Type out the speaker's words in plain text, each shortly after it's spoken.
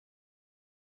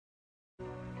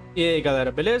E aí,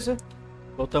 galera, beleza?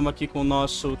 Voltamos aqui com o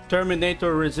nosso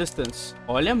Terminator Resistance.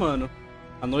 Olha, mano,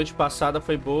 a noite passada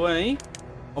foi boa, hein?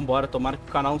 Vambora, tomara que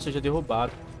o canal não seja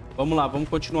derrubado. Vamos lá, vamos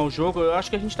continuar o jogo. Eu acho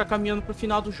que a gente tá caminhando pro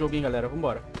final do jogo, hein, galera?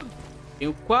 Vambora.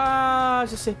 Tenho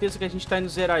quase certeza que a gente tá indo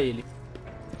zerar ele.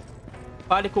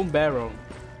 Fale com o Baron.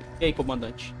 E aí,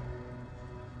 comandante?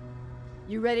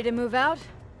 You ready to move out?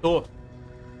 Tô.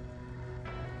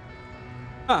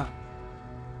 Ah.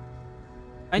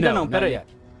 Ainda não, pera aí.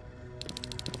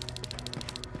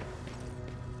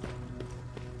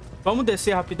 Vamos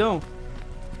descer rapidão?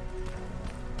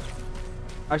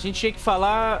 A gente tinha que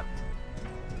falar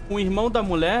com o irmão da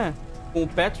mulher, com o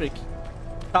Patrick.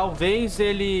 Talvez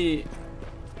ele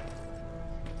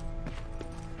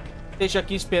esteja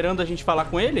aqui esperando a gente falar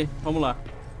com ele. Vamos lá.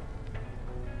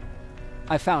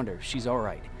 I found her. She's all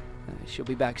right. She'll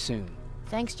be back soon.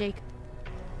 Thanks, Jake.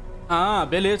 Ah,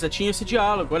 beleza. Tinha esse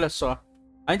diálogo, olha só.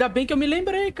 Ainda bem que eu me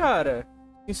lembrei, cara.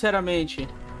 Sinceramente.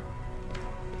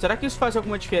 Será que isso faz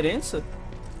alguma diferença?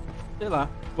 Sei lá.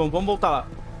 Bom, vamos voltar lá.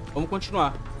 Vamos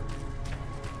continuar.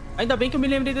 Ainda bem que eu me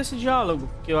lembrei desse diálogo,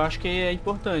 que eu acho que é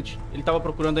importante. Ele tava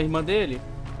procurando a irmã dele.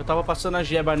 Eu tava passando a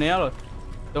jeba nela.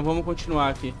 Então vamos continuar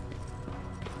aqui.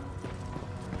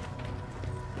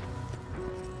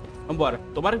 Vambora.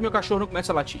 Tomara que meu cachorro não comece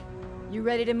a latir. You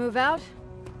ready to move out?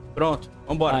 Pronto.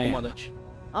 Vambora, comandante.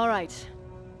 All right.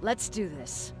 Let's do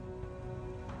this.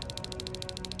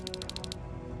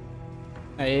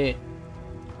 Aê.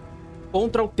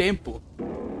 Contra o tempo.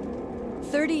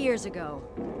 30 years ago,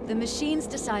 the machines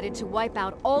decided to wipe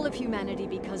out all of humanity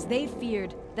because they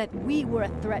feared that we were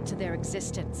a threat to their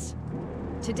existence.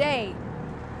 Today,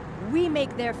 we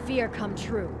make their fear come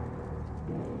true.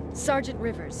 Sergeant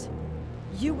Rivers,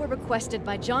 you were requested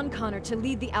by John Connor to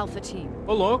lead the Alpha team.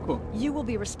 Ô, louco. You will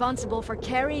be responsible for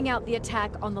carrying out the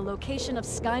attack on the location of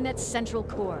Skynet's central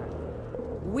core.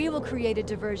 We will create a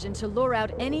diversion to lure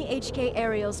out any HK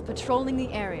aerials patrolling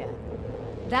the area.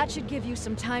 That should give you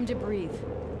some time to breathe.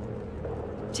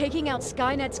 Taking out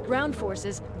Skynet's ground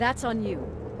forces, that's on you.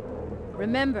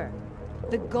 Remember,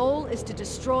 the goal is to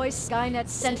destroy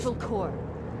Skynet's central core,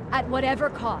 at whatever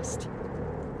cost.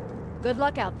 Good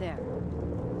luck out there.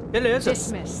 Beleza.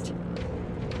 Dismissed.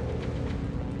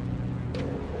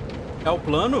 É o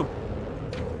plano?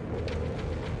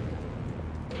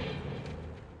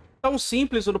 Tão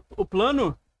simples o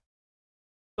plano?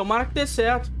 Tomara que dê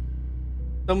certo.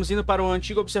 Estamos indo para o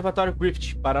antigo observatório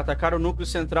Griffith para atacar o núcleo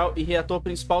central e reator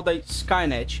principal da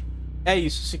Skynet. É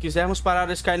isso, se quisermos parar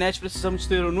a Skynet, precisamos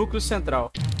ter o núcleo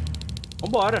central.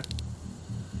 Vambora.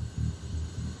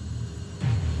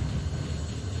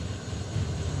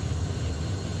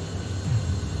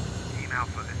 Team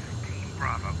Alpha, this is Team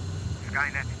Bravo.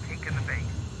 Skynet's taken the bait.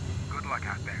 Good luck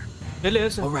out there.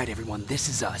 Beleza. All right, everyone, this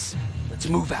is us. Let's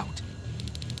move out.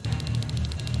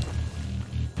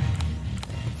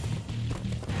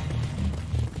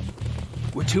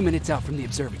 We're 2 minutes out from the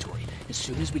observatory. As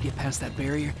soon as we get past that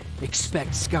barrier,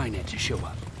 expect Skynet to show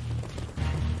up.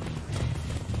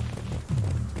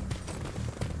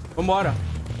 Vambora.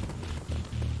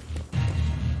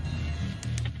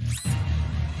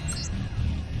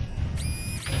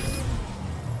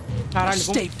 Caralho,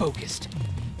 Stay vamos... focused.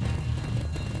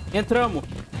 Entramos.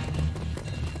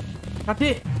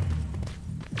 Cadê?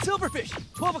 Silverfish,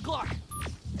 12 o'clock.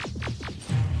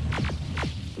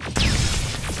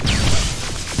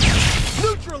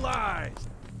 Neutralized!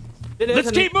 Beleza,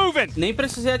 Let's keep moving. nem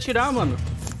precisei atirar, mano.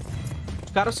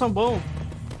 Os caras são bons.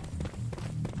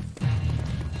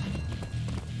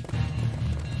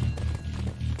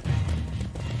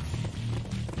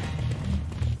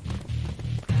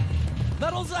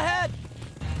 Metals ahead.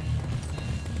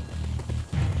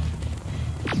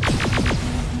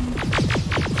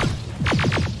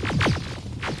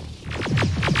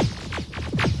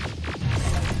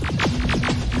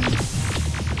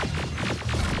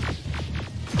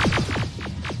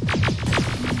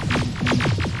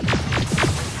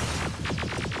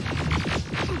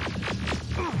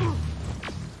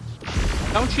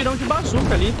 Dá um tirão de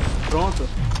bazuca ali. Pronto.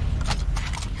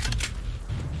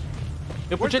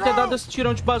 Eu podia ter dado esse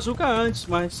tirão de bazuca antes,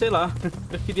 mas sei lá.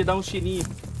 Preferi dar um tirinho.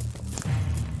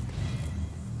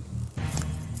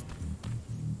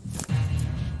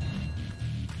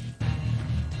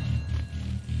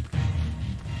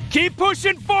 Keep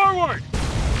pushing forward!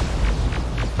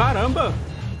 Caramba!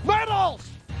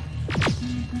 Metals!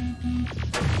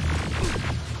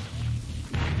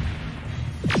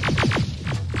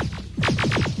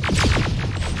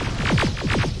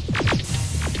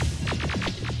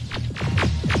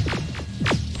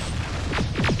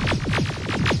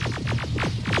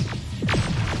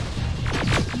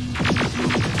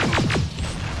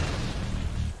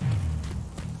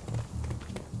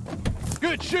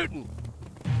 Quit shooting!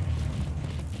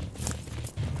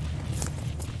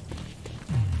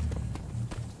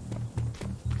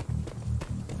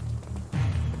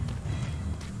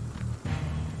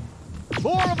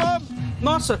 More of them!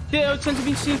 Nossa,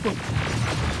 T-825.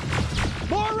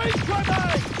 More range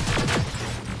grenades!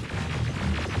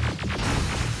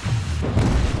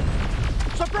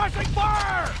 Suppressing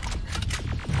fire!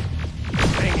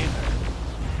 Hang in there.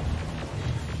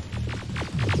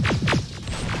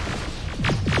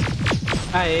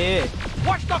 Aê.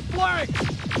 Watch the flank!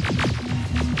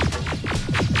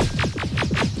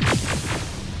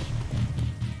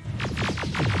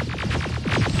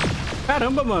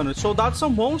 Caramba, mano, os soldados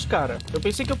são bons, cara. Eu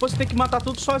pensei que eu fosse ter que matar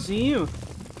tudo sozinho.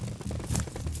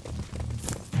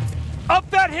 Up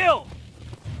that hill!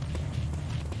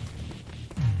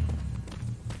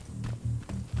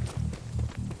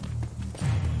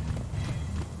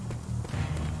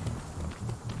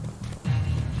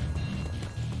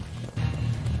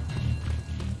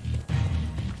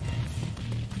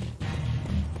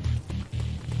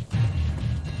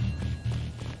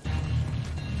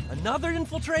 Another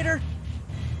infiltrator?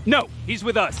 No, he's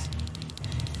with us.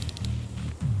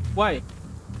 Uai,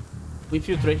 o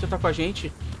Infiltrator tá com a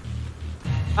gente?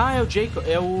 Ah, é o Jacob,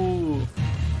 é o...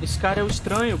 Esse cara é o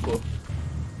estranho, pô.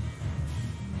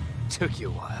 Took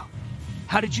you a while.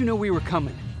 How did you know we were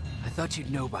coming? I thought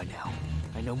you'd know by now.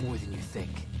 I know more than you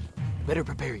think. Better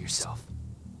prepare yourself.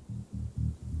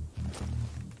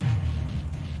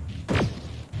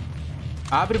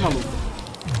 Abre, maluco.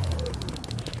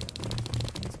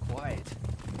 It's quiet.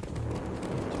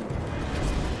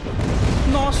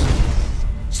 Nossa.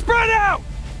 Spread out!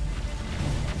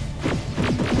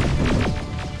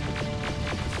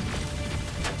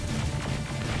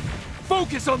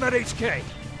 Focus on that HK!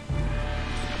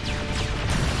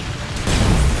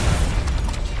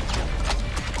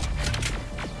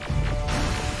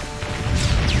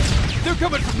 They're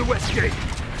coming from the west gate!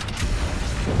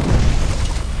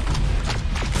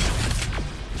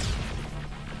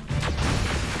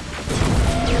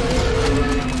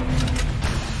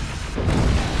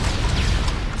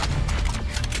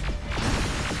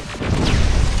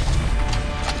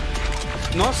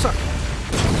 Nossa.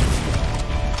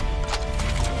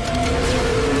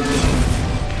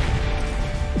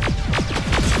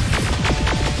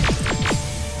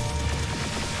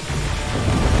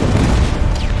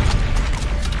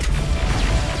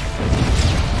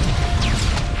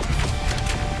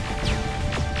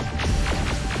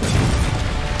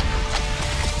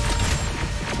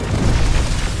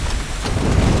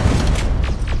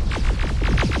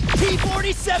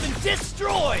 T-47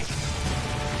 destroyed!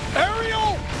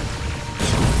 Aerial!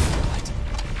 What?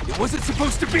 It wasn't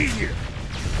supposed to be here!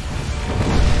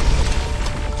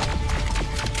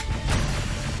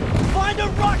 Find a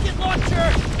rocket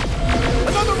launcher!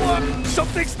 Another one!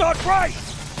 Something's not right!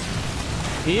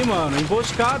 Ih, mano,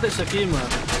 emboscada isso aqui,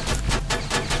 mano.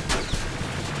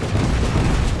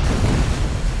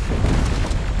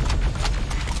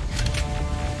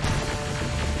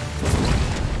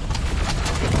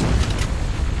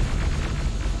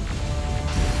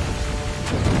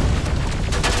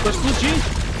 Vou explodir.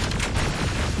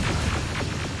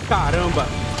 Caramba.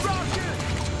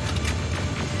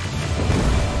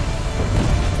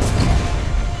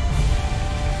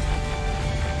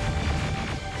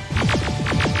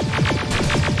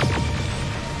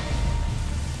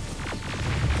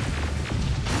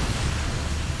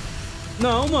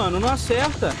 Não, mano, não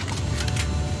acerta.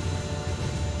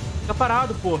 Fica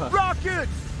parado, porra.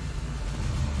 Rockets!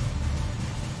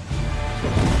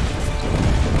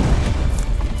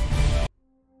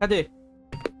 Cadê?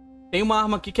 Tem uma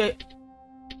arma aqui que é...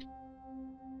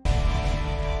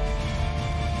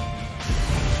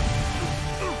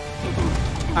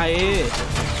 Aê!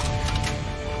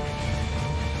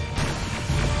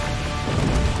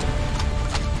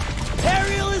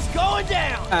 Aerial is going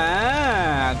down!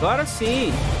 Ah, agora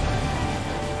sim.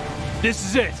 This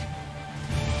is it!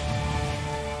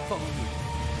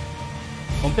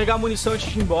 Vamos pegar a munição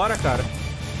antes de ir embora, cara.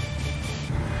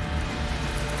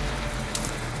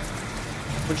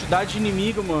 Quantidade de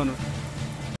inimigo, mano.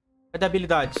 Cadê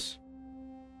habilidades?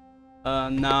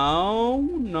 Não,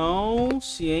 não.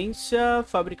 Ciência,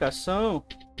 fabricação.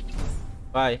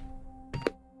 Vai.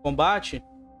 Combate.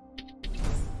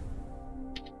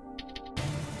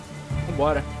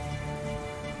 Vambora.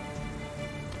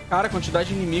 Cara, a quantidade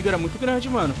de inimigo era muito grande,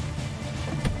 mano.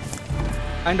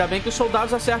 Ainda bem que os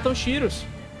soldados acertam os tiros.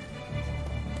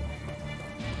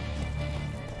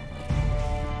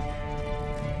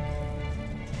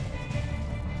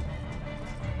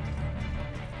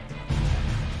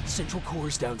 Central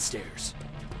core's downstairs.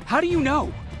 How do you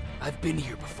know? I've been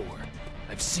here before.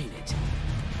 I've seen it.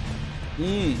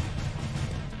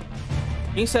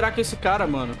 Quem será que é esse cara,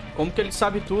 mano? Como que ele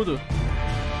sabe tudo?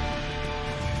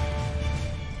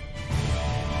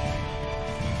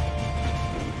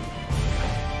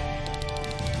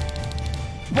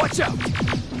 Watch out!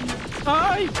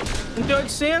 Ai! Um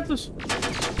T-800!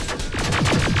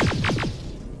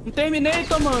 Um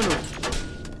Terminator, mano!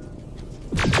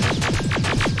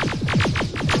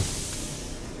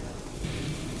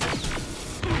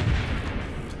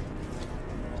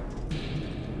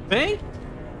 Vem!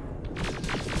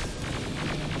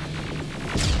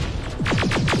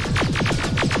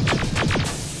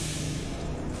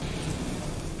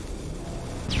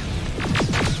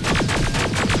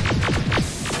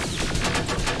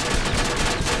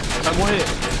 Vai morrer.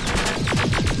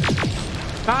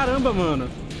 Caramba, mano.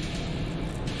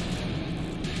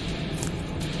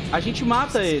 A gente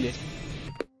mata ele.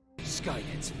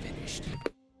 Skynet's finished.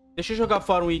 Deixa eu jogar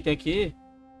fora um item aqui.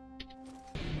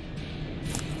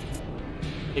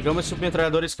 Pegamos esse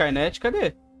submetralhador Skynet.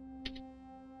 Cadê?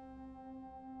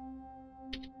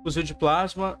 Fuzil de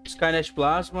plasma. Skynet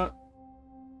plasma.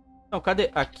 Não,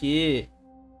 cadê? Aqui.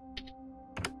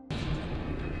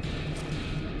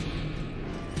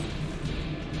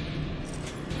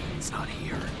 It's not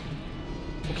here.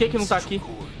 O que não tá aqui?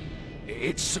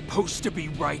 It's supposed to be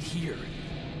right here.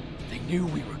 They knew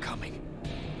we were coming.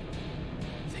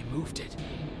 They moved it.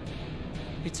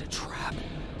 It's a trap.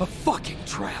 A fucking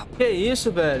trap. Que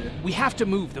isso, velho? We have to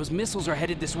move. Those missiles are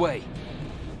headed this way.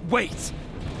 Wait.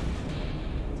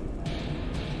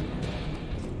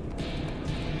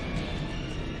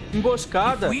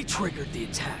 Emboscada? If we triggered the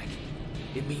attack,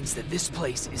 it means that this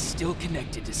place is still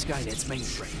connected to Skynet's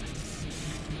mainframe.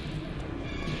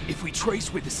 If we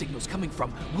trace where the signal's coming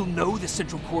from, we'll know the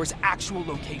Central Core's actual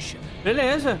location.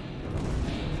 Beleza.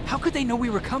 How could they know we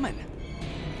were coming?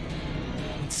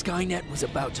 When Skynet was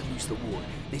about to lose the war,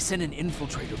 they sent an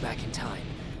infiltrator back in time.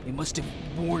 They must have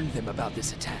warned them about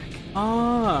this attack.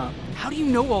 Ah. How do you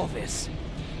know all this?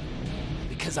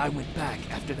 Because I went back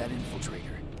after that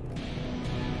infiltrator.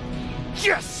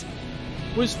 Yes!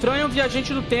 O estranho é o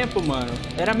viajante do tempo, mano.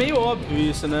 Era meio óbvio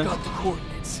isso, né? Got the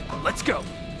coordinates. Let's go.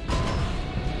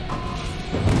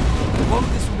 All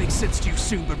of this will make sense to you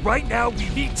soon, but right now we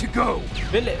need to go.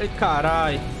 Beleza.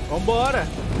 Carai. Vambora.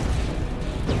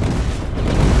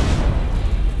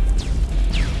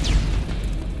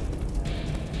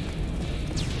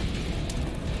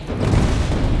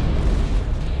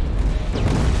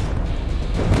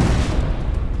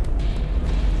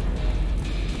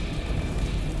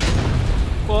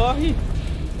 Corre!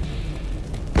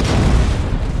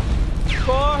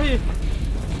 Corre!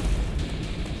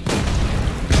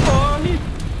 Corre!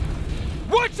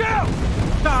 Watch out!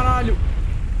 Caralho!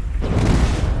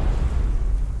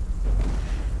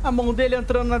 A mão dele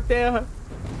entrando na terra.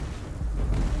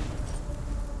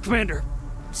 Commander,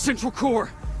 Central Core,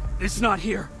 it's not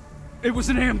here. It was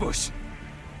an ambush.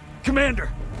 Commander!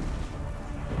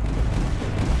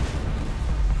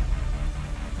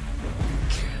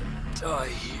 Die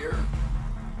here.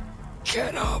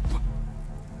 Get up.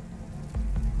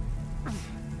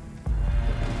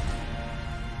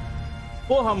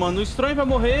 Porra, mano, o estranho vai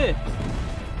morrer.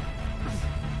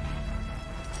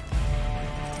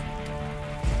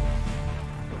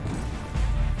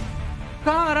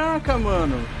 Caraca,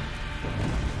 mano.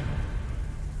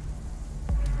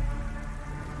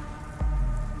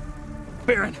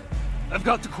 Baron, I've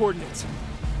got the coordinates.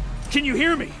 Can you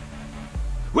hear me?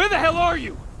 Where the hell are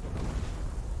you?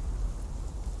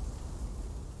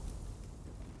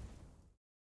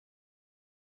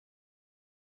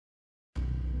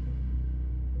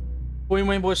 Foi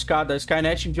uma emboscada. A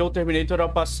Skynet enviou o Terminator ao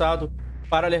passado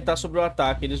para alertar sobre o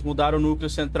ataque. Eles mudaram o núcleo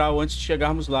central antes de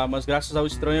chegarmos lá, mas graças ao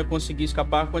estranho eu consegui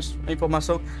escapar com a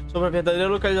informação sobre a verdadeira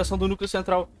localização do núcleo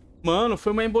central. Mano,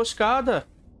 foi uma emboscada.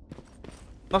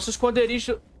 Nosso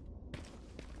esconderijo...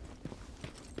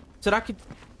 Será que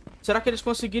eles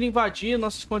conseguiram invadir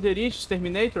nossos esconderijos,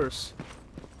 Terminators?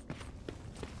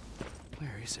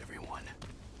 Where is everyone?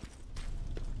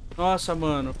 Nossa,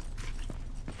 mano.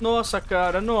 Nossa,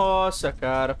 cara,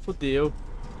 fudeu.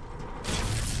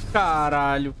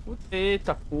 Caralho,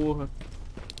 eita porra.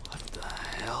 What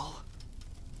the hell?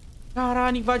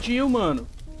 Caralho, invadiu, mano.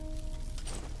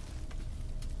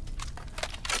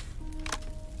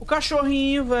 O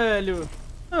cachorrinho, velho.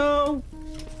 Não.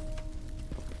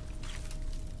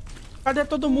 Cadê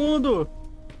todo mundo?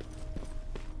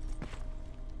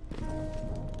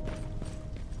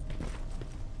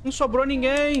 Não sobrou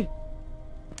ninguém.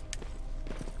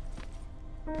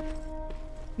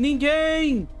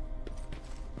 Ninguém!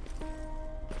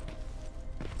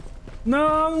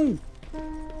 Não!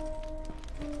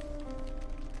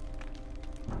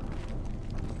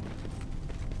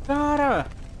 Cara!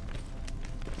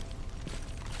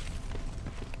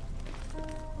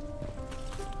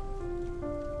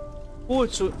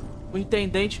 Putz, o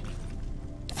intendente...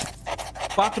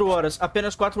 4 horas.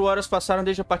 Apenas 4 horas passaram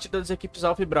desde a partida das equipes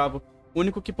Alpha e Bravo. O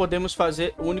único que podemos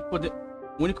fazer... O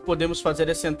único que podemos fazer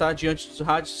é sentar diante dos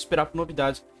rádios e esperar por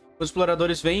novidades. Os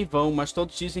exploradores vêm e vão, mas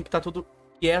todos dizem que tá tudo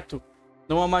quieto.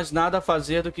 Não há mais nada a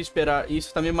fazer do que esperar, e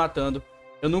isso tá me matando.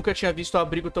 Eu nunca tinha visto o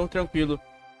abrigo tão tranquilo.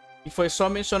 E foi só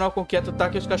mencionar o quão quieto tá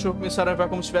que os cachorros começaram a ver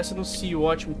como se estivesse no cio.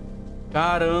 Ótimo.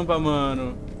 Caramba,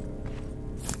 mano.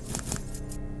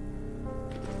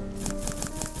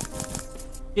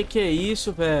 Que é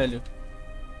isso, velho?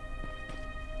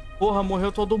 Porra,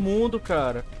 morreu todo mundo,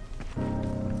 cara.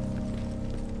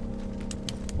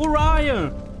 O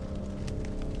Ryan!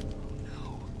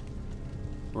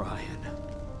 Ryan.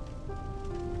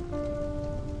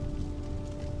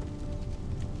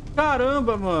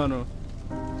 Caramba, mano.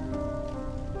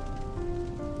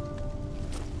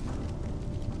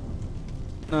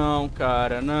 Não,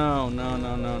 cara. Não, não,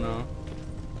 não, não, não.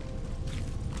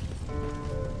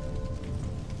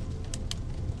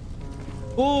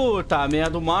 Puta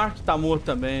merda, o Mark tá morto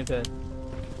também, velho.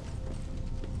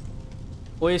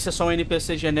 Ou esse é só um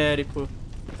NPC genérico?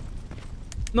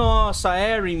 Nossa, a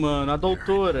Erin, mano, a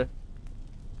doutora.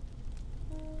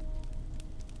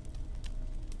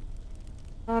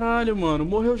 Caralho, mano,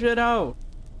 morreu geral.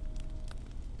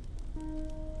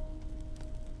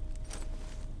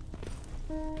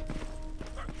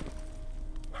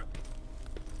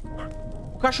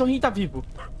 O cachorrinho tá vivo.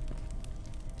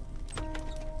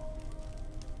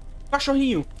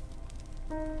 Cachorrinho.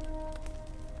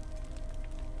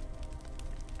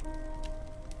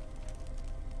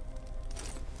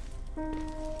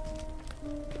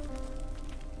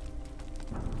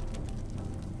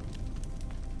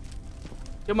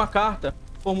 Tem uma carta.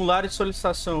 Formulário de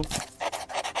solicitação.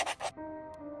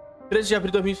 13 de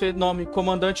abril de 2020. Nome.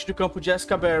 Comandante de campo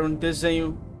Jessica Barron.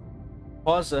 Desenho.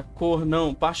 Rosa. Cor.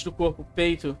 Não. Parte do corpo.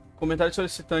 Peito. Comentário de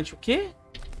solicitante. O quê?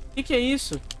 O que é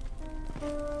isso?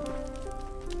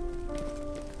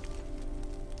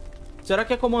 Será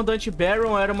que a comandante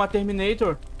Barron era uma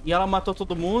Terminator e ela matou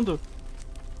todo mundo?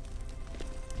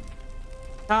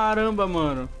 Caramba,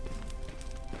 mano.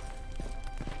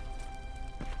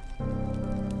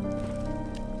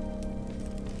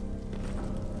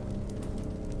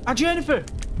 A Jennifer!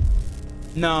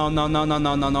 Não, não, não, não,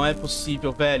 não, não, não é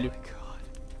possível, velho.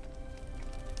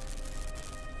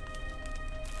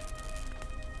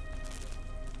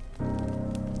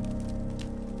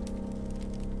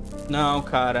 Não,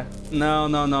 cara. Não,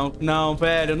 não, não. Não,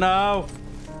 velho, não.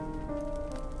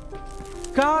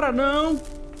 Cara, não.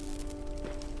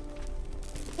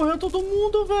 Morreu todo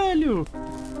mundo, velho.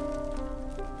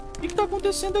 O que tá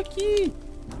acontecendo aqui?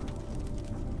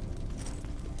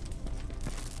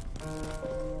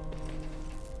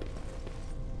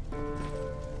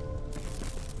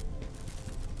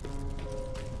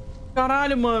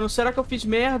 Caralho, mano. Será que eu fiz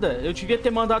merda? Eu devia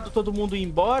ter mandado todo mundo ir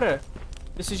embora?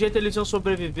 Desse jeito eles iam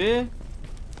sobreviver.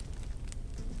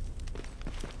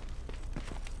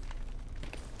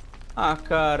 Ah,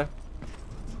 cara.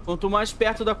 Quanto mais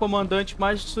perto da comandante,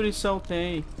 mais destruição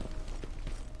tem.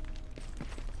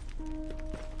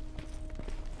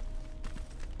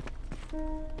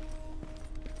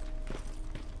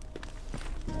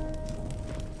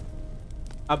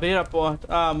 Abrir a porta.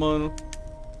 Ah, mano.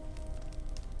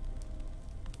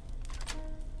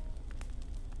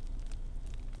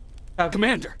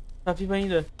 Commander! Tá vivo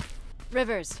ainda.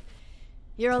 Rivers,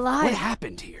 you're alive. What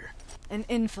happened here? An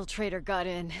infiltrator got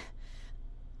in.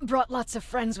 Brought lots of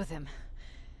friends with him.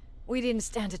 We didn't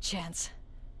stand a chance.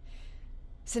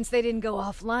 Since they didn't go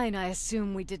offline, I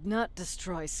assume we did not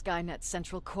destroy Skynet's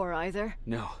central core either?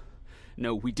 No.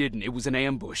 No, we didn't. It was an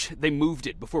ambush. They moved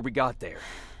it before we got there.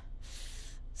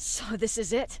 So this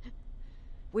is it?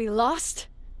 We lost?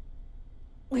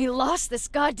 We lost this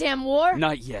goddamn war?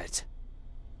 Not yet.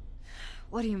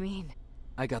 What do you mean?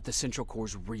 I got the Central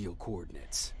Core's real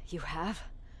coordinates. You have?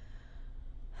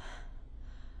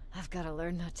 I've got to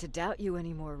learn not to doubt you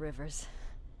anymore, Rivers.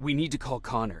 We need to call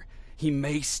Connor. He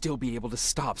may still be able to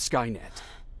stop Skynet.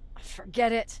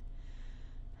 Forget it.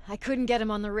 I couldn't get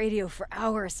him on the radio for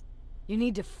hours. You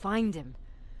need to find him.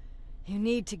 You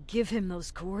need to give him those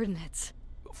coordinates.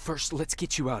 First, let's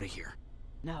get you out of here.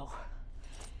 No.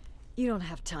 You don't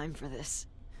have time for this.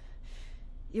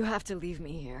 You have to leave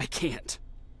me here. I can't.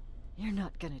 You're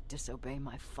not gonna disobey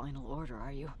my final order,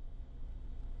 are you?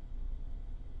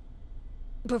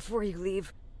 Before you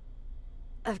leave,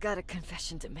 I've got a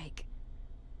confession to make.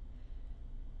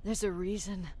 There's a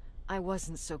reason I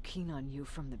wasn't so keen on you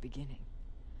from the beginning.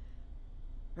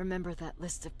 Remember that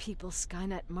list of people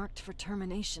Skynet marked for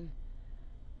termination?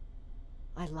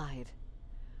 I lied.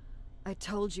 I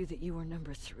told you that you were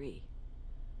number 3.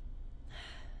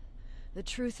 The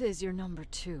truth is you're number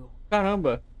 2.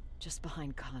 Caramba. Just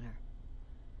behind Connor.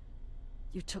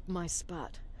 You took my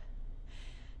spot.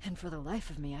 And for the life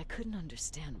of me, I couldn't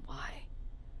understand why.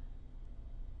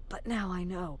 But now I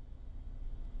know.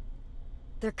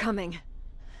 They're coming.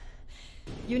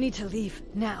 You need to leave,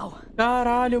 now.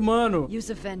 Caralho, mano. Use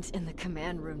a vent in the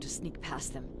command room to sneak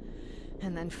past them.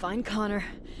 And then find Connor,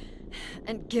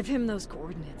 and give him those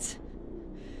coordinates.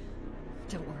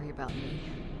 Don't worry about me.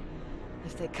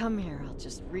 If they come here, I'll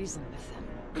just reason with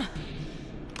them.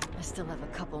 I still have a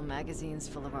couple magazines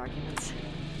full of arguments.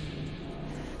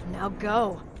 Now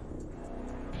go!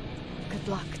 Good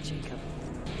luck, Jacob.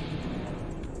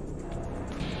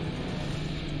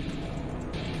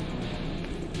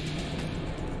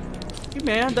 Que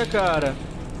merda, cara.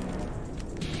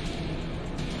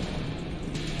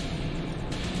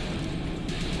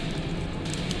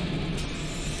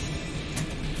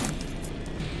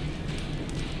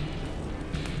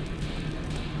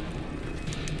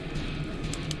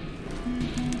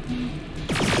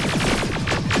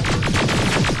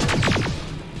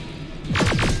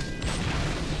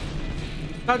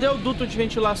 Cadê o duto de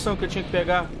ventilação que eu tinha que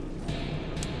pegar?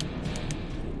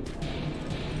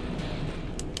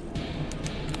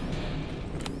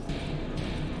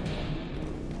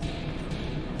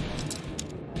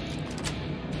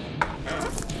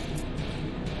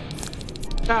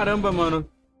 Caramba, mano.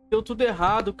 Deu tudo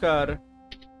errado, cara.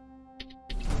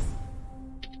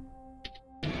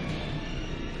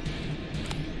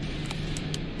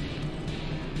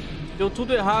 Deu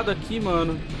tudo errado aqui,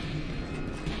 mano.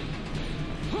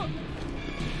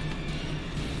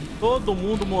 Todo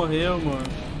mundo morreu,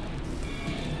 mano.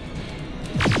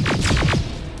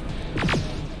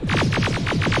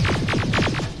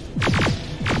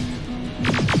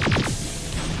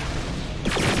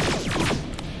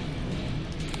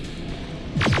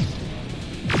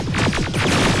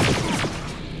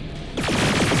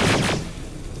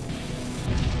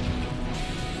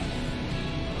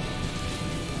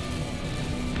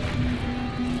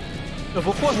 Eu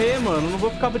vou correr, mano. Não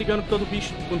vou ficar brigando com todo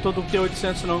bicho, com todo o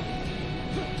T-800, não.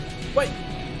 Ué.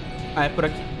 Ah, é por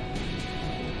aqui.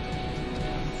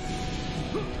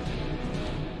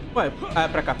 Ué. Ah, é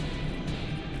pra cá.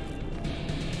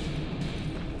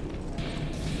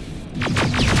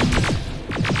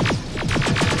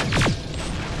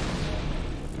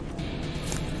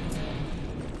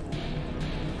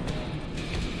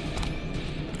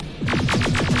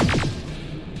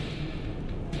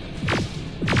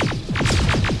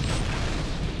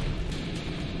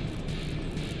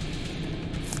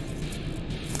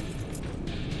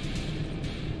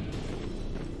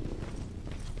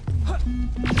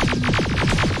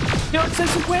 Tem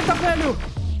 850, velho!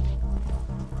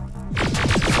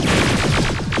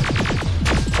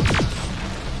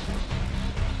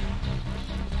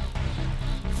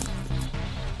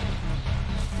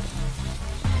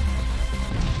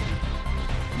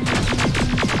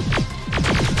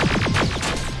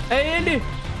 É ele!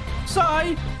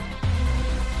 Sai!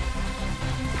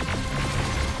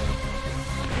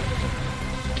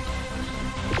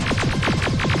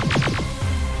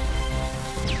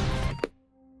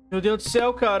 Meu Deus do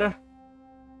céu, cara.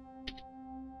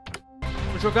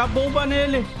 Vou jogar bomba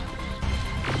nele.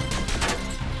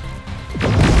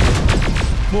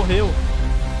 Morreu.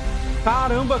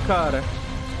 Caramba, cara.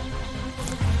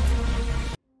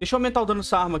 Deixa eu aumentar o dano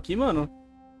dessa arma aqui, mano.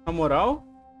 Na moral.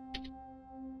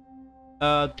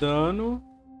 Dano.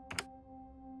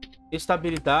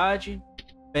 Estabilidade.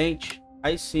 Pente.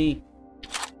 Aí sim.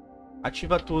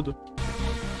 Ativa tudo.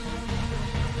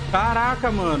 Caraca,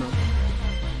 mano.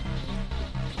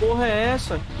 Que porra é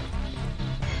essa?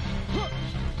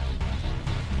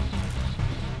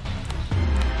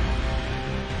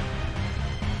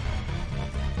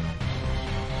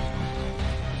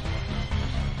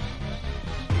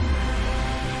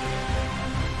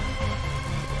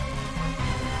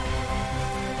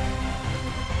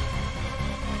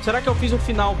 Será que eu fiz o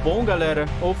final bom, galera?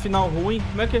 Ou o final ruim?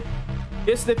 Como é que...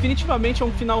 Esse definitivamente é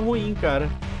um final ruim, cara.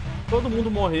 Todo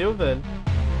mundo morreu, velho.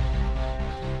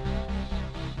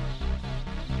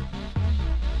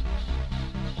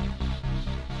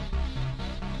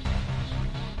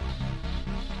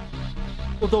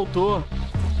 O doutor.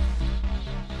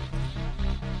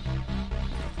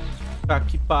 Tá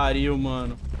que pariu,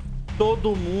 mano.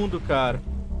 Todo mundo, cara.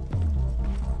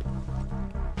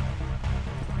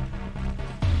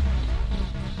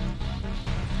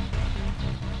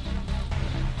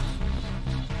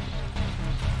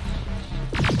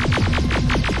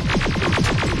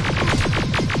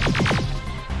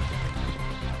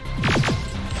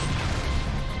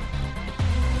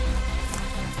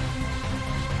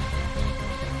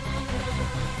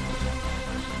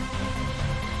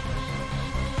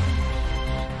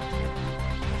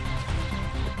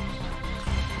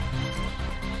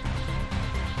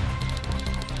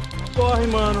 Corre,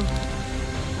 mano.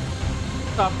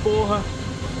 Tá porra.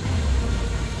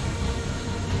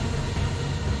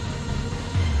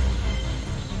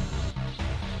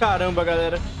 Caramba,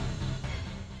 galera.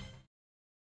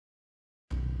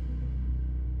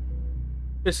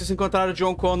 Preciso encontrar o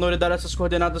John Connor e dar essas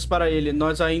coordenadas para ele.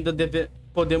 Nós ainda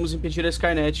podemos impedir a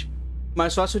Skynet.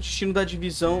 Mas só se o destino da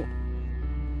divisão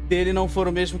dele não for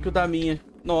o mesmo que o da minha.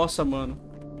 Nossa, mano.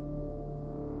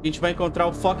 A gente vai encontrar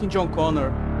o fucking John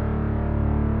Connor.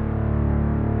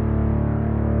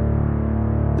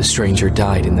 The stranger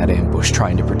died in that ambush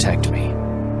trying to protect me.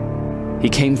 He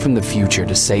came from the future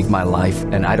to save my life,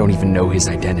 and I don't even know his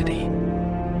identity.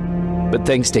 But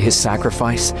thanks to his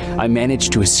sacrifice, I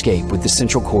managed to escape with the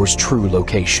Central Core's true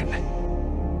location.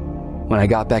 When I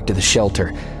got back to the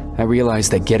shelter, I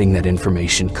realized that getting that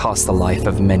information cost the life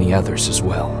of many others as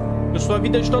well.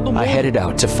 I headed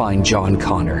out to find John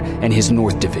Connor and his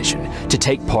North Division to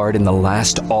take part in the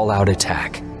last all-out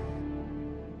attack.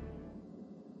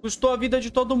 Custou a vida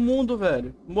de todo mundo,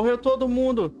 velho. Morreu todo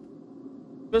mundo.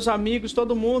 Meus amigos,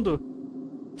 todo mundo.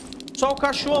 Só o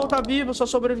cachorro tá vivo, só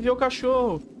sobreviveu o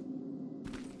cachorro.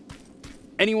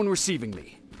 Anyone receiving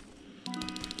me?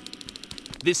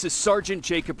 This is Sergeant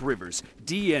Jacob Rivers,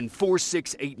 DN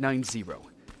 46890.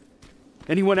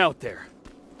 Anyone out there?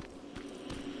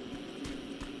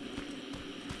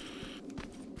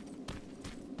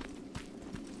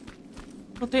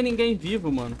 Não tem ninguém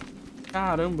vivo, mano.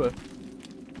 Caramba.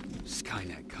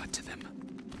 Skynet got to them.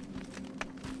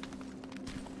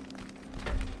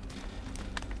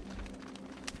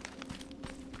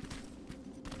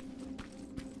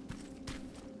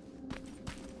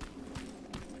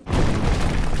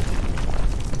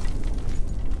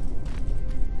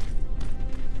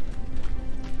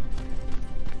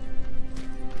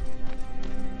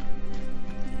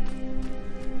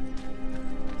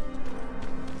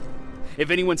 If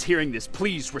anyone's hearing this,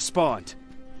 please respond.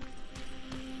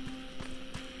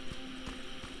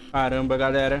 Caramba,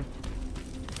 galera.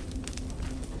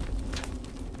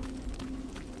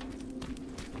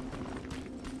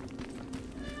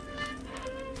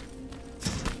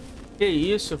 Que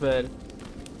isso, velho?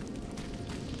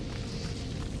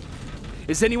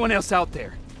 Is anyone else out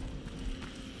there?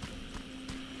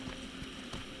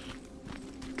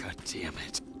 God damn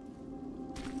it.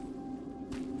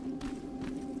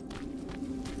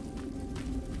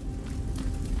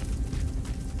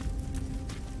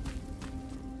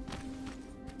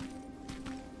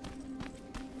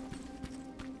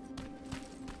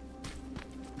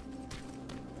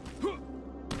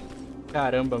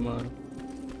 Caramba, mano.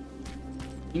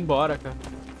 Embora, cara.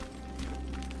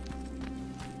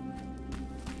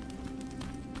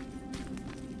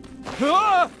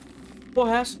 Ah!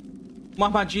 Porra, é essa? Uma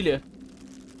armadilha.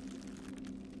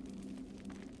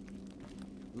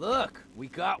 Look, we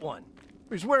got one.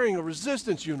 He's wearing a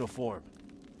resistance uniform.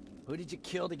 Who did you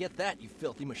kill to get that, you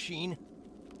filthy machine?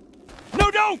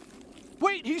 No, don't!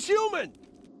 Wait, he's human!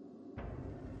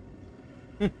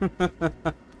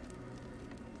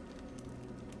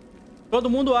 Todo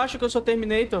mundo acha que eu sou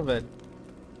Terminator, velho.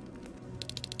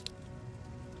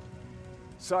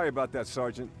 Sorry about that,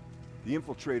 Sergeant. The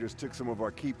infiltrators took some of our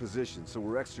key positions, so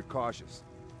we're extra cautious.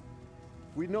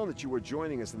 If we'd known that you were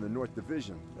joining us in the North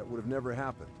Division, that would have never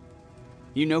happened.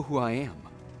 You know who I am.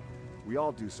 We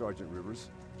all do, Sergeant Rivers.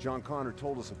 John Connor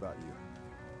told us about you.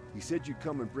 He said you'd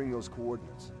come and bring those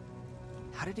coordinates.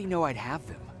 How did he know I'd have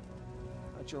them?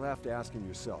 That you'll have to ask him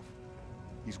yourself.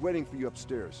 He's waiting for you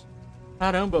upstairs.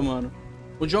 Caramba, mano.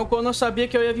 O John Connor sabia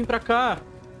que eu ia vir pra cá.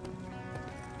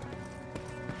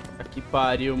 Que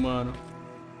pariu, mano.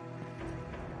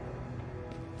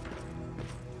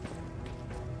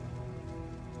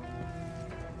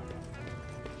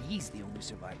 He's the only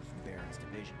survivor from Baron's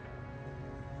division.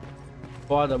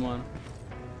 Foda, mano.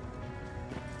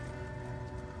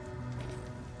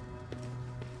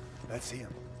 That's him.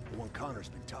 The one Connor's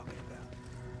been talking about.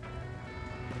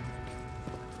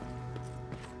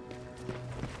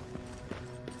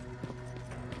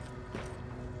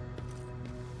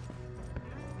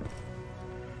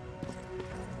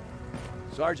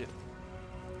 Sergeant.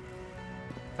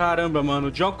 Caramba, mano.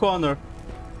 John Connor.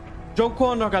 John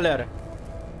Connor, galera.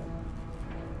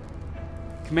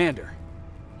 Commander.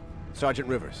 Sergeant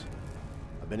Rivers.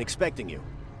 I've been expecting you.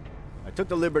 I took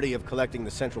the liberty of collecting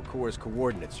the Central Core's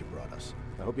coordinates you brought us.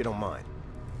 I hope you don't mind.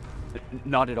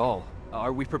 Not at all.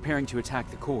 Are we preparing to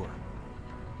attack the core?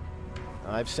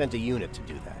 I've sent a unit to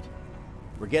do that.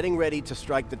 We're getting ready to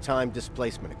strike the time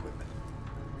displacement equipment.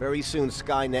 Very soon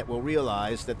Skynet will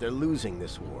realize that they're losing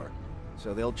this war,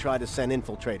 so they'll try to send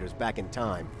infiltrators back in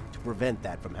time to prevent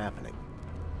that from happening.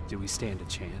 Do we stand a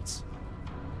chance?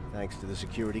 Thanks to the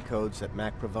security codes that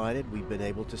Mac provided, we've been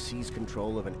able to seize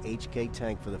control of an HK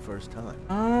tank for the first time.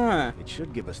 Ah. It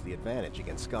should give us the advantage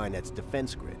against Skynet's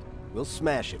defense grid. We'll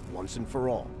smash it once and for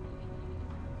all.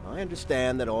 I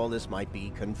understand that all this might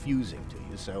be confusing to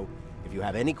you, so if you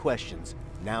have any questions,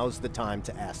 now's the time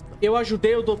to ask them. Eu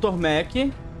ajudei o Dr. Mac,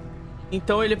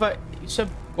 então ele vai... Isso é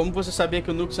como você sabia que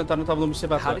o núcleo central não estava no How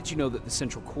observatório. did you know that the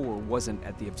central core wasn't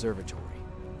at the observatory?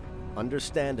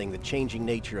 Understanding the changing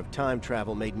nature of time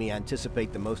travel made me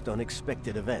anticipate the most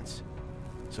unexpected events.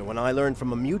 So when I learned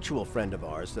from a mutual friend of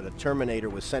ours that a Terminator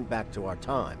was sent back to our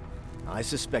time, I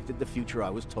suspected the future I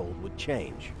was told would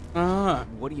change. Ah.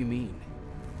 What do you mean?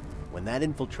 When that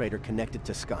infiltrator connected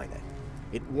to Skynet,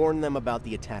 it warned them about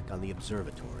the attack on the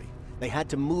observatory. They had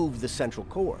to move the central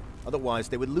core, otherwise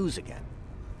they would lose again.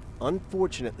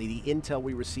 Unfortunately, the intel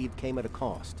we received came at a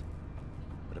cost.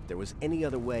 But if there was any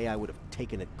other way, I would have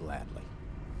taken it gladly.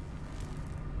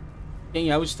 Quem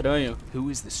é o estranho? Who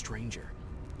is the stranger?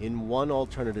 In one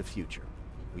alternative future,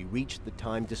 we reached the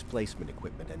time displacement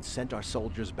equipment and sent our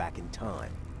soldiers back in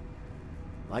time.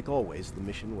 Like always, the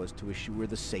mission was to assure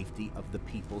the safety of the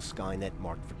people Skynet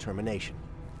marked for termination.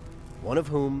 One of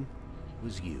whom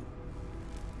was you.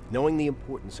 Knowing the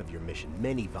importance of your mission,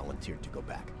 many volunteered to go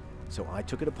back. So I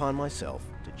took it upon myself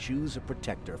to choose a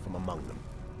protector from among them.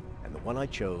 And the one I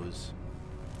chose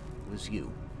was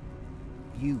you.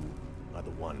 You are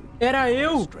the one. Era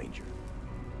eu! Stranger.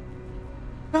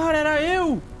 Cara, era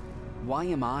eu! Why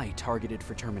am I targeted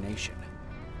for termination?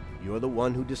 You're the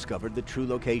one who discovered the true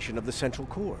location of the central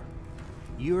core.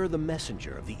 You're the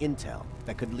messenger of the intel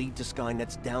that could lead to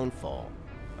Skynet's downfall.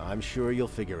 I'm sure you'll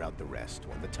figure out the rest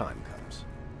when the time comes.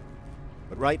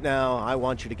 But right now, I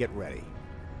want you to get ready.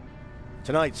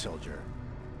 Tonight, soldier,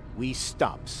 we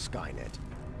stop Skynet.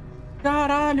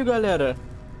 Caralho, galera.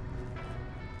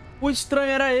 O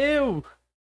estranho era eu.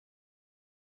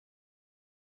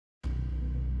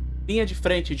 Linha de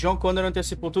frente. John Connor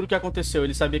antecipou tudo o que aconteceu.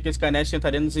 Ele sabia que a Skynet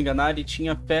tentaria nos enganar e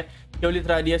tinha fé que eu lhe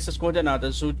traria essas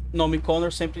coordenadas. O nome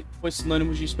Connor sempre foi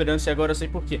sinônimo de esperança e agora eu sei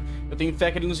porquê. Eu tenho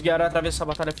fé que ele nos guiará através dessa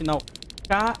batalha final.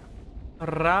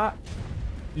 Caralho.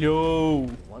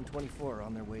 124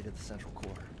 on their way to the central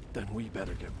core. Then we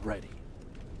better get ready.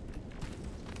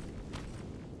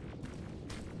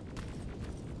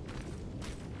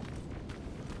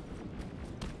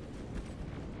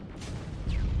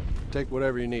 Take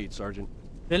whatever you need, Sergeant.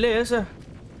 Beleza.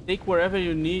 Take wherever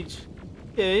you need.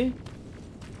 Ok.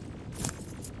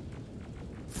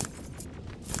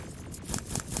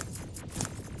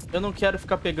 Eu não quero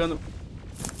ficar pegando...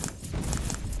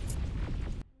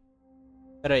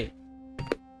 Pera aí.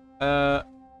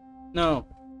 Não.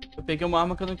 Eu peguei uma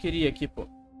arma que eu não queria aqui, pô.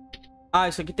 Ah,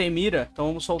 isso aqui tem mira. Então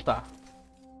vamos soltar.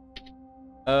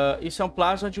 Isso é um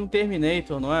plasma de um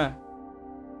Terminator, não é?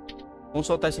 Vamos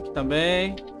soltar isso aqui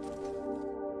também.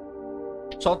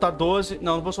 Solta 12.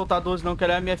 Não, não vou soltar 12 não, que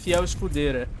ela é a minha fiel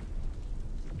escudeira.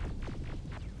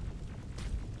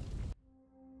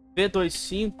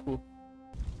 V25.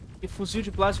 Que fuzil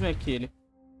de plasma é aquele?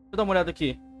 Deixa eu dar uma olhada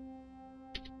aqui.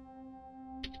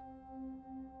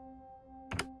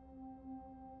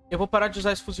 Eu vou parar de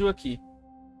usar esse fuzil aqui.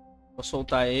 Vou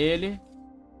soltar ele.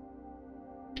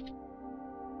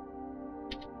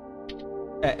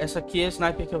 Essa aqui é a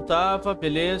sniper que eu tava,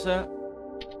 beleza.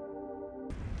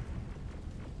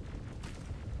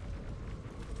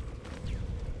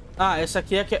 Ah, essa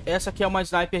aqui é uma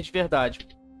sniper de verdade.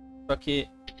 Só que...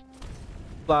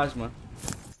 plasma.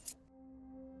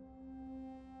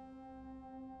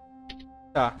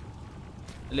 Tá.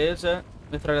 Beleza.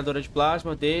 Metralhadora de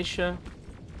plasma, deixa.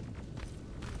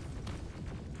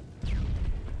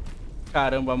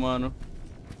 Caramba, mano.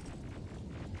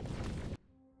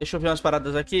 Deixa eu ver umas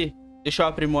paradas aqui. Deixa eu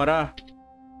aprimorar.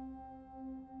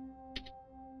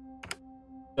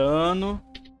 Dano.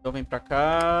 Então vem pra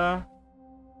cá.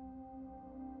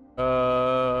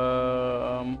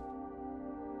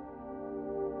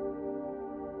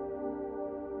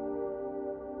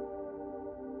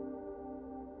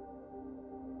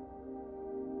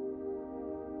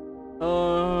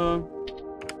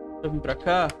 Eu vim pra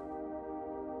cá.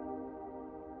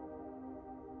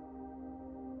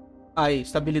 Aí,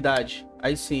 estabilidade.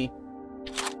 Aí sim.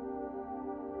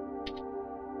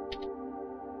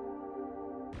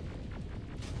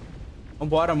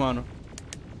 Vambora, mano.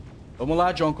 Vamos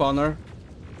lá, John Connor.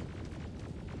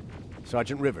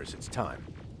 Sergeant Rivers, it's time.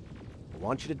 I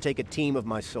want you to take a team of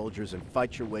my soldiers and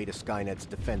fight your way to Skynet's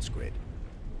defense grid.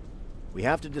 We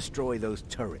have to destroy those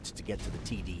turrets to get to the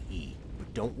TDE,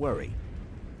 but don't worry.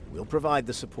 We'll provide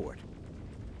the support.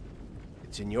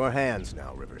 It's in your hands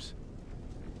now, Rivers.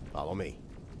 Follow me.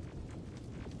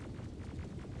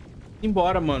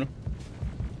 Embora, mano.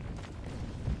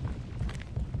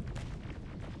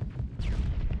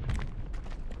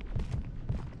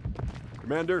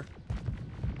 Commander?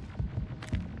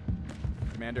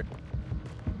 Commander.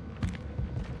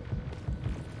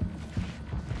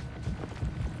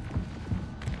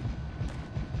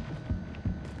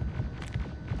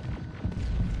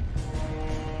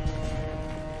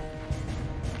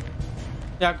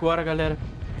 É agora, galera.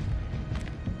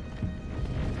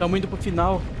 Estamos indo pro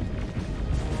final.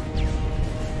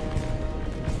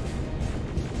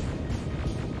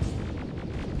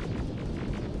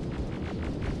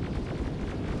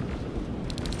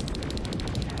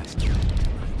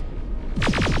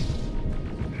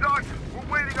 Sergeant, we're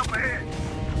waiting up ahead.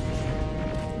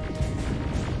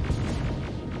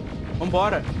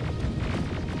 Vambora.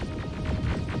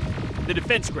 The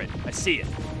defense grid. I see it.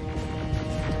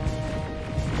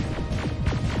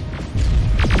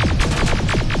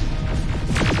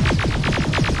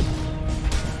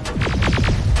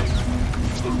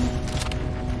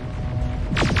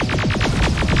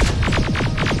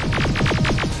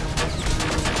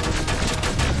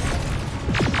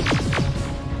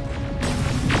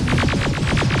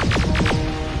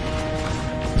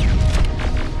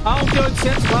 Ah, um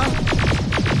T-800 lá.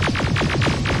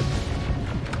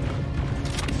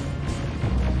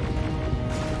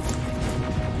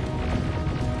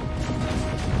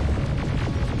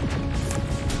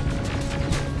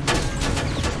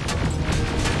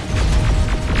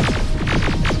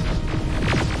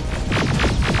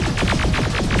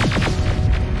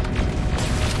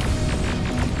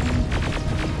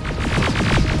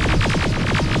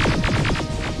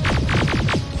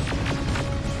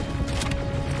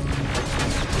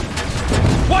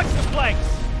 Watch the flanks!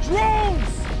 Drones!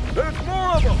 There's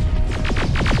more of them!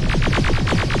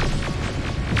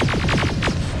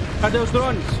 Cadê os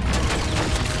drones?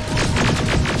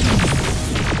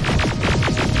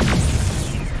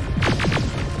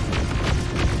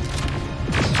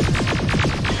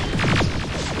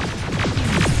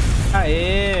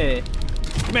 Aê!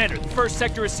 Commander, the first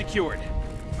sector is secured.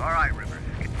 All right, Rivers.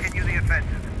 Continue the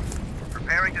offensive. We're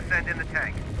preparing to send in the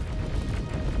tank.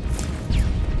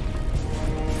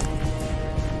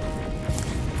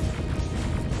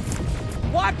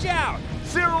 Watch out!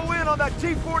 Zero in on that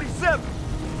T-47!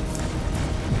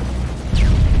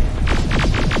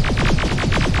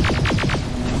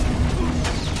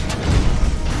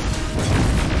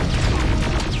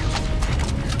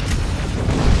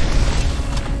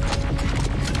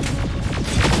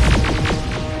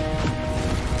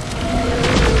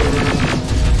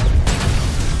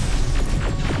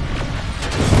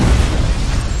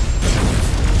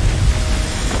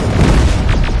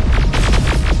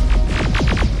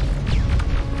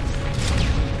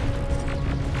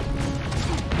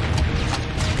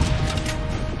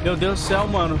 Meu Deus do céu,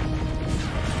 mano.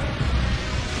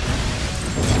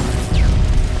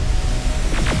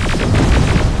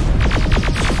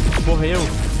 Morreu.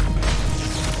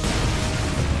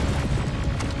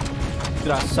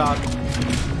 Desgraçado.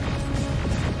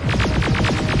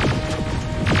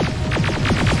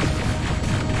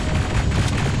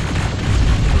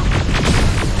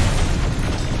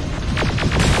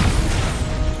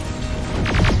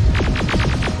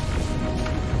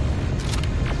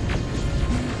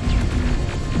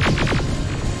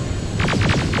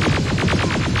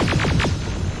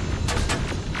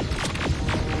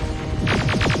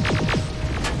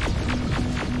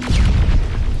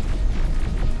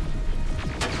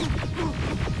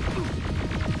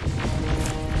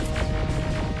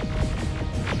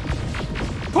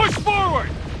 Push forward!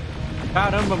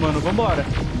 Caramba, mano, vambora.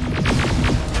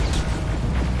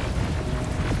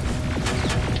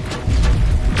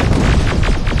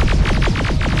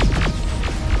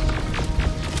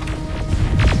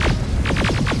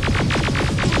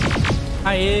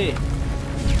 Aê!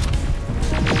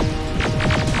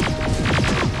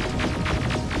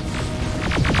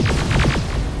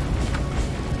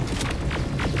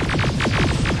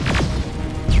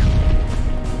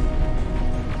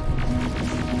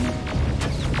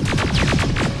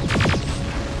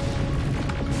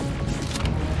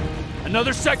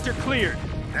 Another sector cleared.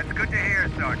 That's good to hear,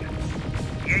 Sergeant.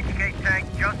 The HK tank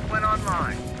just went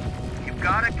online. You've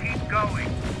gotta keep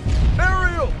going.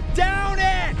 Aerial! Down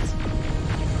it!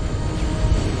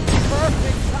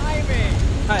 Perfect timing!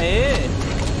 Aê!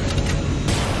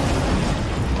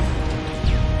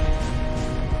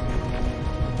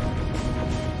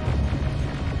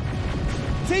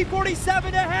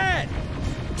 T-47 ahead!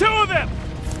 Two of them!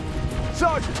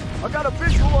 Sergeant, I got a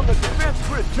visual on the defense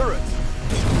grid turrets.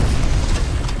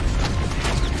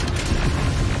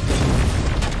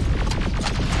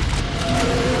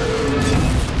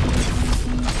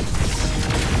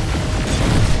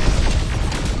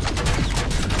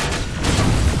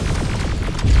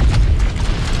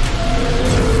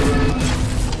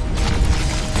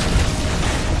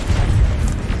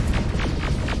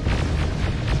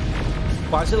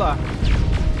 Quase lá.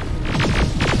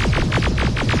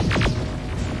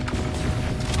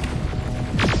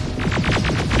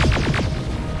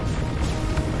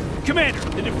 Commander,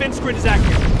 the defense grid is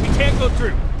active. We can't go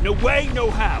through. No way, no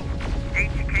how.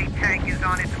 HK tank is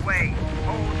on its way.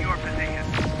 Hold your position.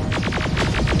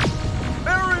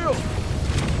 Aerial!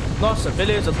 Nossa,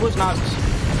 beleza, duas naves.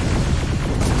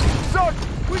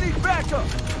 Sergeant, we need backup!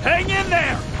 Hang in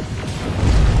there!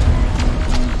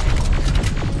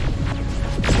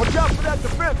 Watch out for that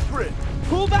defense grid!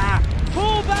 Pull back!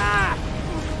 Pull back!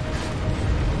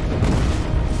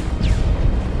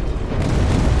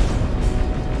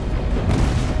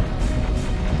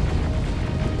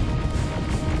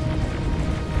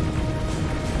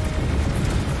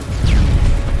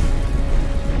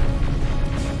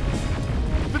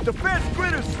 The defense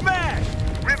grid is smashed!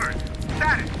 Rivers,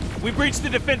 status. We breached the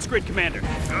defense grid, Commander.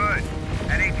 Good.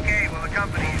 That HK will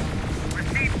accompany you.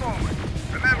 Proceed forward.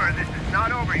 Remember, this is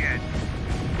not over yet.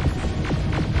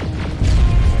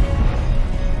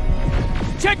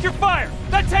 Check your fire!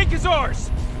 That tank is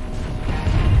ours!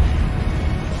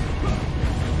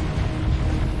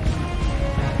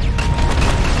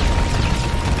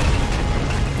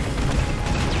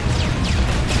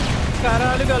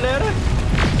 Caralho, galera.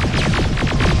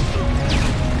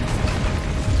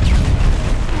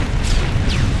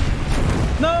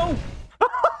 Não!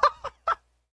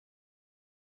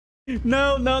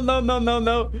 Não, não, não, não, não,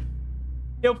 não.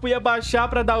 Eu fui abaixar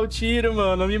pra dar o tiro,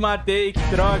 mano. Eu me matei, que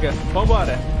droga.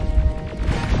 Vambora.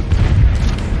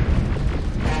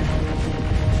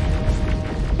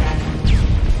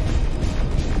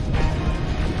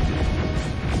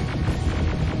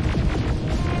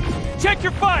 Check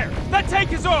your fire! That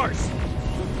tank is ours!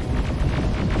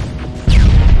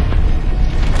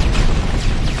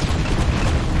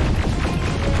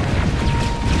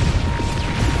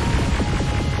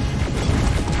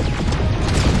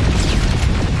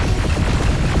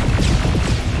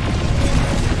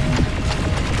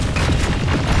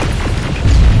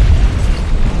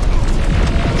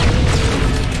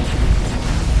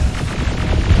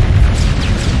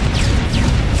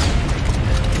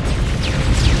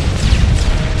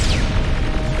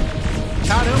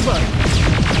 Caramba!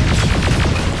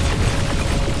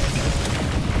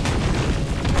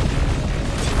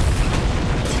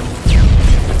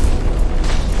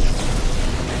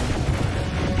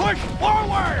 Push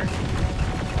forward!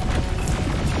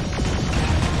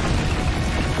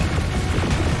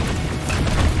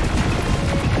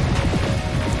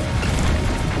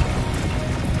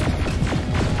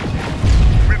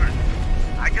 Rivers,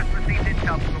 I just received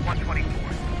intel from the 124.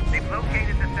 They've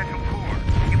located the central core.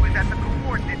 It was at the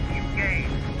coordinates you gave.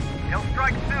 They'll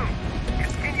strike soon.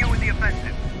 Continue with the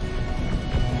offensive.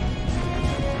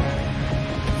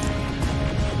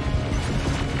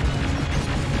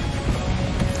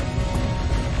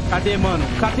 Cadê, mano?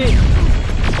 Cadê?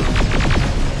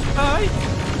 Ai!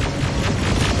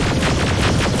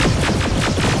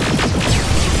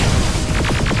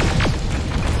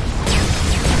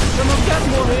 Eu não quero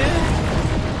morrer.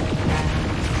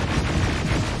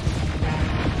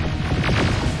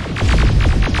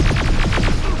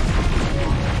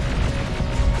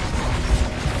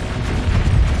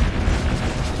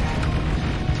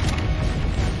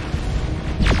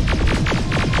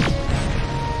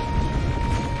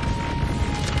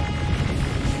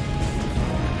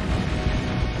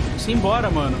 Simbora,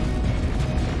 mano.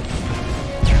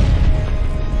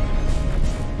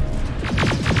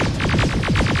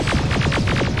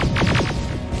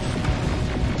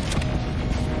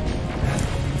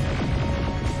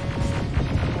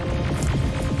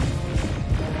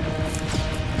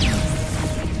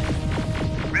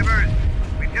 Rivers,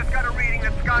 we've just got a reading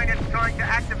that Skynet's trying to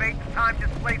activate the time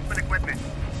displacement equipment.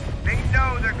 They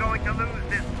know they're going to lose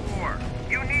this war.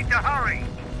 You need to hurry.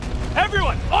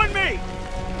 Everyone, on me!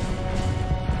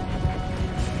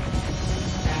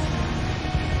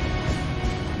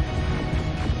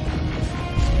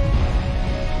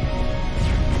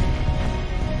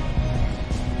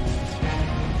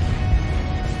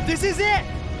 This is it!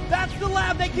 That's the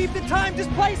lab they keep the time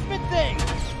displacement thing!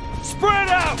 Spread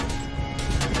out!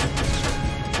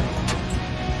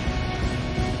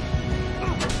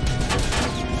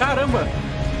 Caramba!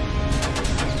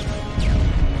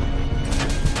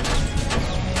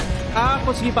 Ah,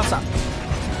 consegui passar.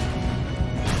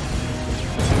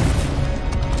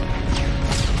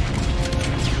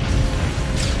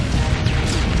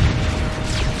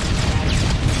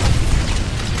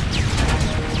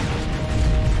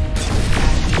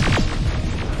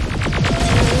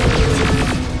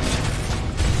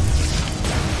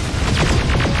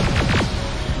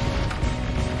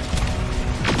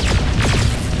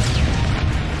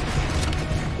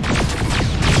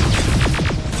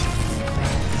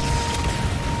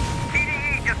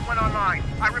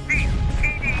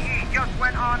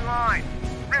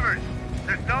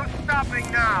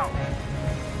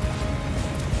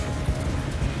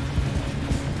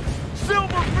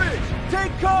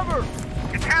 cover!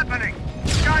 It's happening!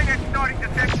 Skynet's starting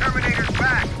to send Terminators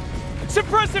back!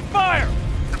 Suppressive fire!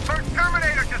 The first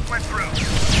Terminator just went through!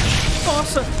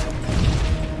 Nossa!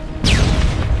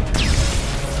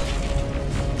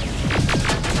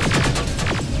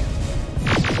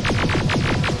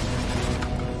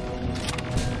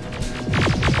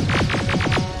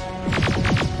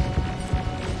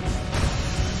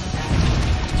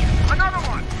 Another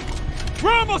one!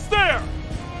 We're almost there!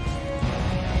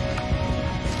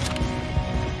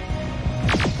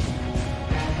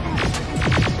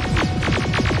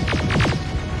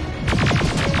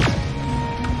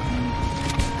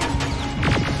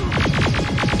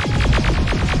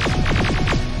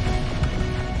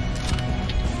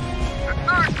 The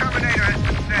third Terminator has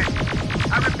been sent!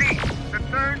 I repeat, the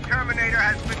third Terminator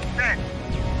has been sent!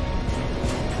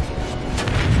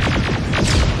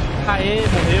 Aê,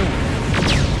 morreu.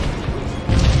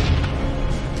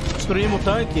 Destruímos o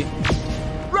tanque.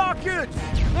 Rockets!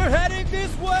 They're heading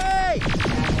this way!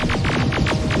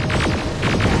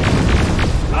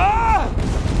 Ah!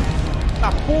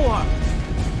 Tá porra!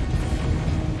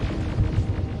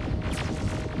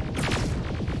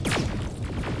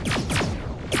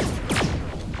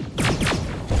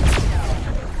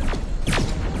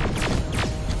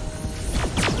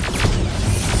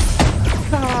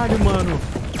 Caralho, mano.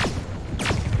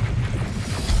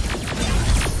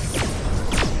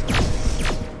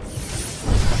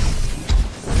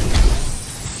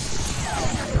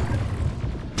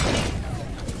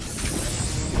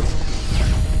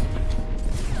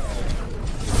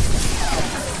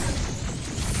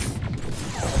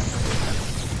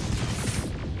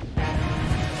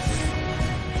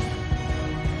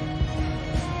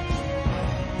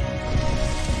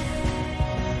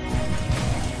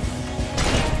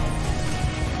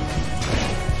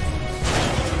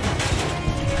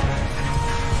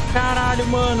 Caralho,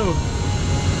 mano.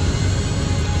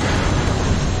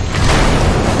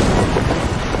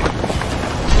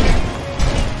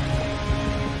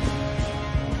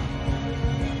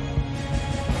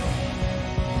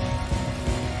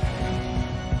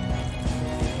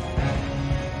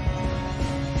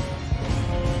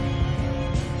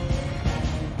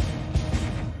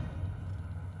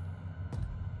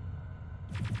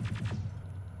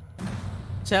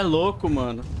 Você é louco,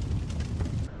 mano.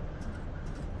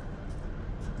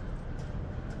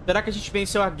 Será que a gente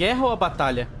venceu a guerra ou a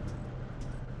batalha?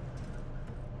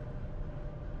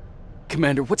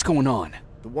 Commander, what's going on?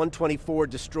 The 124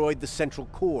 destroyed the central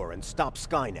core and stopped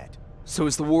Skynet. So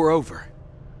is the war over?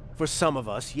 For some of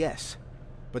us, yes.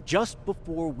 But just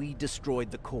before we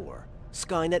destroyed the core,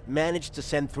 Skynet managed to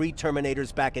send 3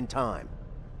 Terminators back in time.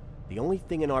 The only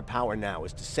thing in our power now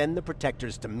is to send the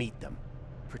Protectors to meet them.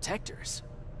 Protectors?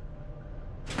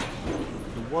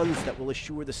 The ones that will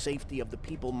assure the safety of the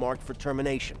people marked for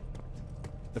termination.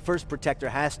 The first Protector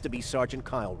has to be Sergeant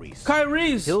Kyle Reese. Kyle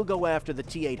Reese! He'll go after the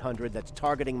T-800 that's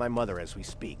targeting my mother as we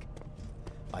speak.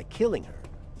 By killing her,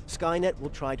 Skynet will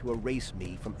try to erase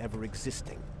me from ever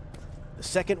existing. The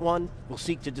second one will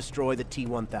seek to destroy the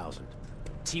T-1000.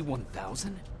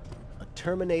 T-1000? A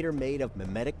Terminator made of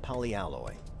mimetic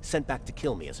polyalloy, sent back to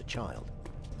kill me as a child.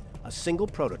 A single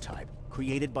prototype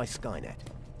created by Skynet.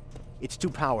 It's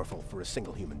too powerful for a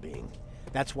single human being.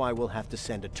 That's why we'll have to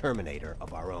send a Terminator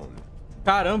of our own.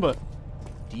 Caramba!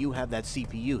 Do you have that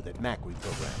CPU that Mac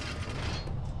reprogrammed?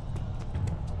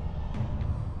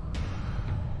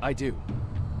 I do.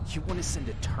 You want to send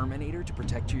a Terminator to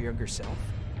protect your younger self?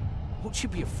 Won't you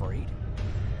be afraid?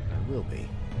 I will be.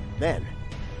 Then,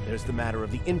 there's the matter of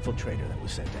the infiltrator that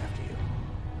was sent after you.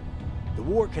 The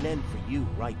war can end for you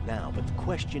right now, but the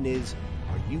question is,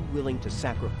 are you willing to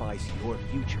sacrifice your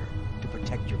future to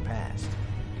protect your past?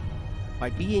 By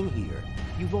being here,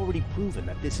 you've already proven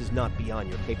that this is not beyond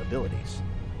your capabilities.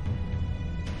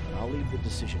 But I'll leave the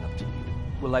decision up to you.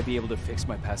 Will I be able to fix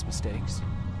my past mistakes?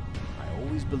 I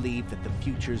always believe that the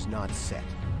future's not set.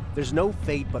 There's no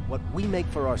fate but what we make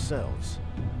for ourselves.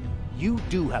 You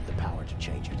do have the power to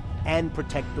change it, and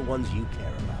protect the ones you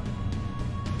care about.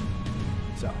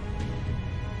 So,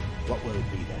 what will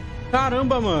it be then?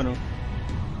 Caramba, mano.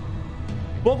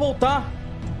 Vou voltar.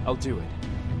 I'll do it.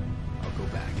 I'll go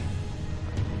back.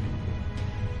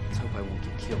 Let's hope I won't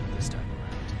get killed this time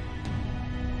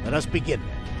around. Let us begin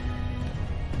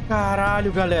then.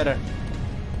 Caralho, galera.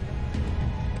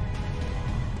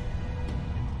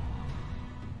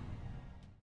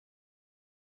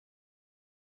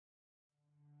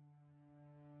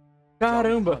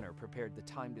 Caramba. Connor prepared the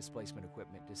time displacement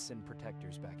equipment to send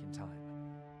protectors back in time.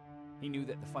 He knew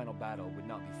that the final battle would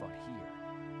not be fought here,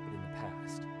 but in the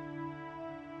past.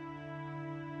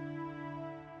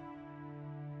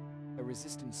 A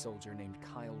Resistance soldier named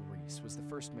Kyle Reese was the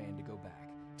first man to go back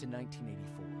to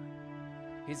 1984.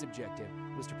 His objective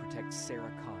was to protect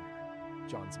Sarah Connor,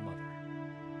 John's mother.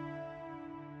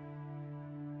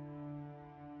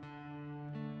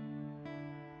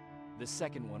 The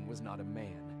second one was not a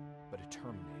man, but a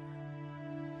Terminator.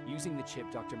 Using the chip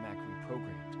Dr. Mack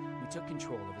reprogrammed, we took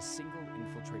control of a single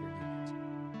infiltrator unit,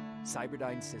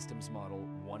 Cyberdyne Systems Model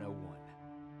 101.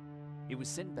 It was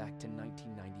sent back to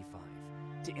 1995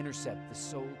 to intercept the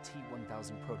sole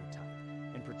T-1000 prototype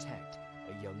and protect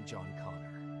a young John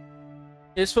Connor.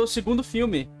 Esse foi o segundo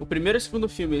filme. O primeiro e o segundo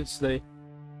filme, esse daí.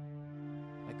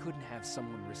 I couldn't have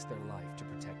someone risk their life to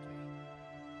protect me.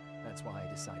 That's why I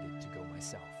decided to go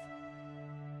myself.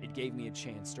 It gave me a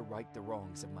chance to right the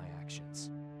wrongs of my actions.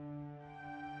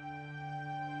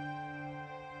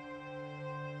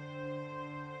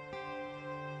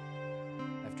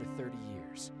 After 30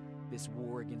 years, this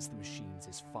war against the machines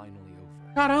is finally over.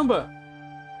 Caramba!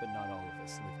 But not all of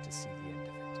us live to see the end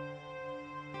of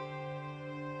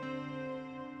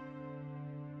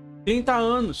it. 30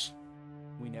 anos.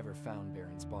 We never found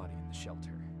Baron's body in the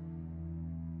shelter.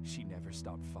 She never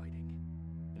stopped fighting.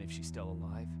 And if she's still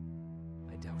alive,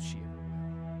 I doubt she ever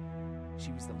will.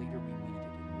 She was the leader we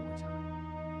needed in wartime.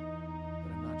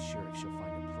 But I'm not sure if she'll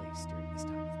find a place during this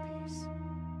time of peace.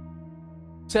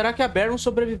 Será que a Baron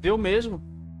sobreviveu mesmo?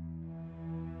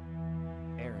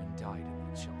 Erin died in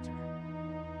that shelter.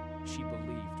 She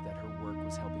believed that her work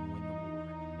was helping win the war,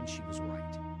 and she was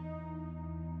right.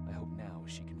 I hope now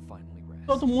she can finally rest.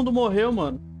 Todo mundo morreu,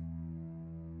 mano.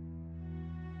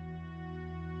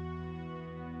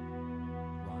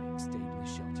 Ryan stayed in the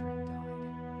shelter and died.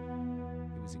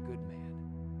 He was a good man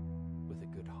with a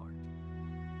good heart.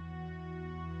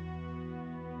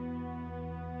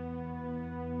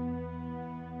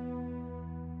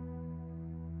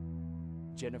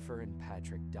 Jennifer and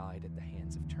Patrick died at the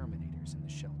hands of Terminators in the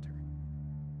shelter.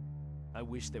 I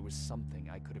wish there was something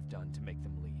I could have done to make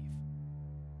them leave.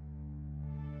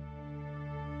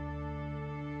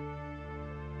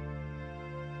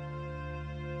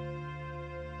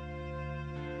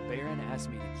 Baron asked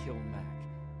me to kill Mac,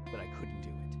 but I couldn't do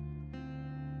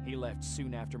it. He left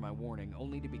soon after my warning,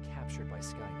 only to be captured by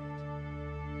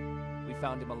Skynet. We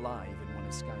found him alive in one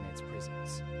of Skynet's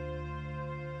prisons.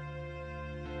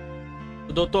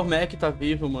 O Dr. Mack tá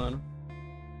vivo, mano.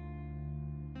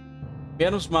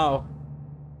 Menos mal.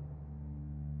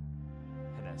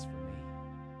 And as for me,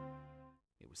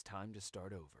 it was time to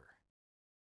start over.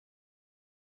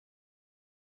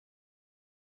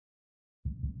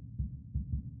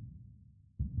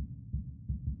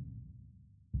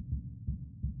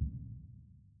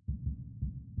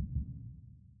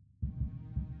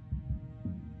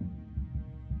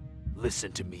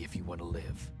 Listen to me if you want to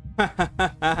live.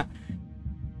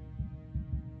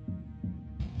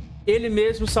 Ele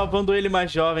mesmo salvando ele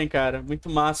mais jovem, cara. Muito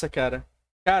massa, cara.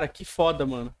 Cara, que foda,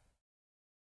 mano.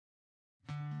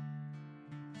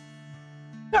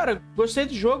 Cara, gostei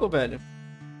do jogo, velho.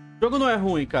 O jogo não é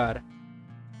ruim, cara.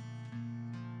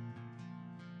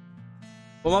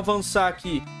 Vamos avançar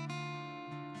aqui.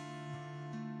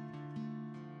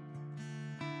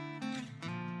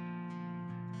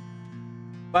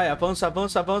 Vai, avança,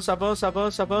 avança, avança, avança,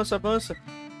 avança, avança, avança.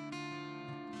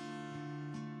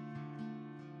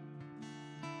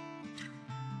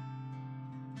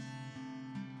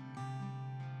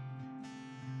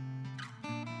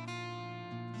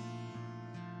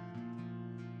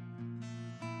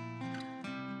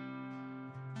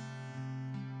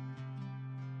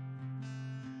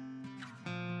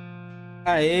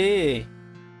 Aê!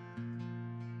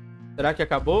 Será que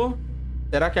acabou?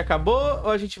 Será que acabou ou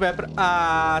a gente vai para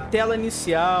a tela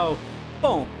inicial?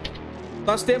 Bom,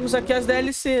 nós temos aqui as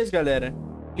DLCs, galera.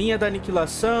 Linha da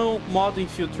aniquilação, modo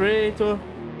infiltrator.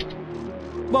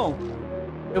 Bom,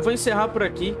 eu vou encerrar por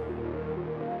aqui.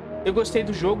 Eu gostei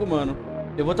do jogo, mano.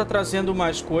 Eu vou estar trazendo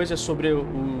mais coisas sobre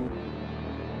o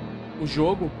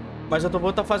jogo, mas eu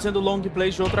vou estar fazendo long play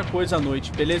de outra coisa à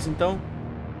noite, beleza? Então,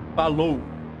 falou!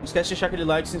 Não esquece de deixar aquele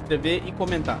like, se inscrever e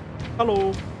comentar.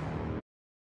 Falou!